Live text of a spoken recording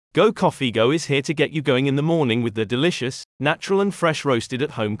Go Coffee Go is here to get you going in the morning with their delicious, natural and fresh roasted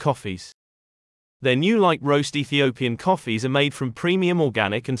at-home coffees. Their new light roast Ethiopian coffees are made from premium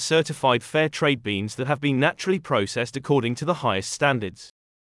organic and certified fair trade beans that have been naturally processed according to the highest standards.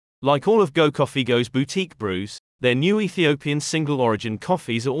 Like all of Go Coffee Go's boutique brews, their new Ethiopian single origin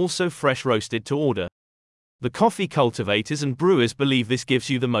coffees are also fresh roasted to order. The coffee cultivators and brewers believe this gives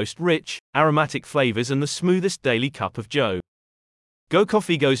you the most rich, aromatic flavors and the smoothest daily cup of joe. Go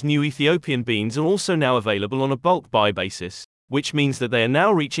Coffee Go's new Ethiopian beans are also now available on a bulk buy basis, which means that they are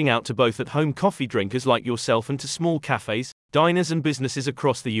now reaching out to both at-home coffee drinkers like yourself and to small cafes, diners and businesses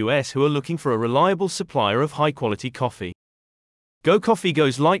across the US who are looking for a reliable supplier of high-quality coffee. Go Coffee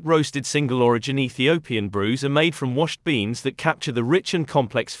Go's light roasted single origin Ethiopian brews are made from washed beans that capture the rich and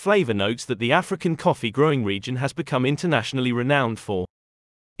complex flavor notes that the African coffee growing region has become internationally renowned for.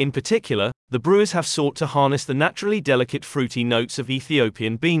 In particular, the brewers have sought to harness the naturally delicate fruity notes of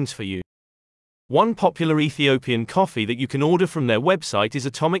Ethiopian beans for you. One popular Ethiopian coffee that you can order from their website is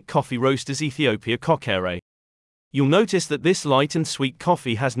Atomic Coffee Roasters Ethiopia Kokere. You'll notice that this light and sweet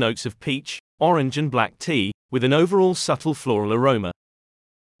coffee has notes of peach, orange and black tea, with an overall subtle floral aroma.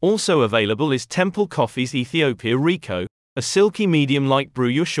 Also available is Temple Coffee's Ethiopia Rico, a silky medium light brew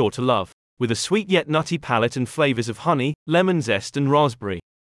you're sure to love, with a sweet yet nutty palate and flavors of honey, lemon zest and raspberry.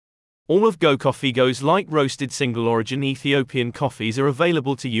 All of Go Coffee Go's light roasted single origin Ethiopian coffees are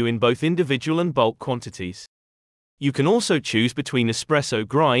available to you in both individual and bulk quantities. You can also choose between espresso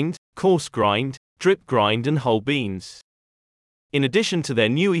grind, coarse grind, drip grind and whole beans. In addition to their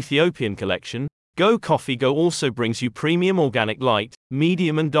new Ethiopian collection, Go Coffee Go also brings you premium organic light,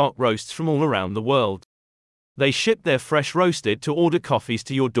 medium and dark roasts from all around the world. They ship their fresh roasted to order coffees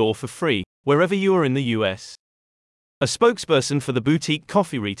to your door for free, wherever you are in the US. A spokesperson for the boutique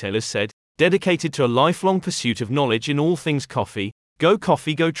coffee retailers said, dedicated to a lifelong pursuit of knowledge in all things coffee, Go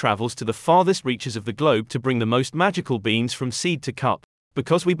Coffee Go travels to the farthest reaches of the globe to bring the most magical beans from seed to cup,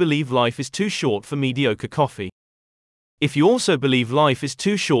 because we believe life is too short for mediocre coffee. If you also believe life is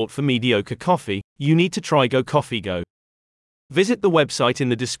too short for mediocre coffee, you need to try Go Coffee Go. Visit the website in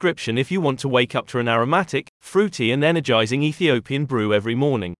the description if you want to wake up to an aromatic, fruity and energizing Ethiopian brew every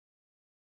morning.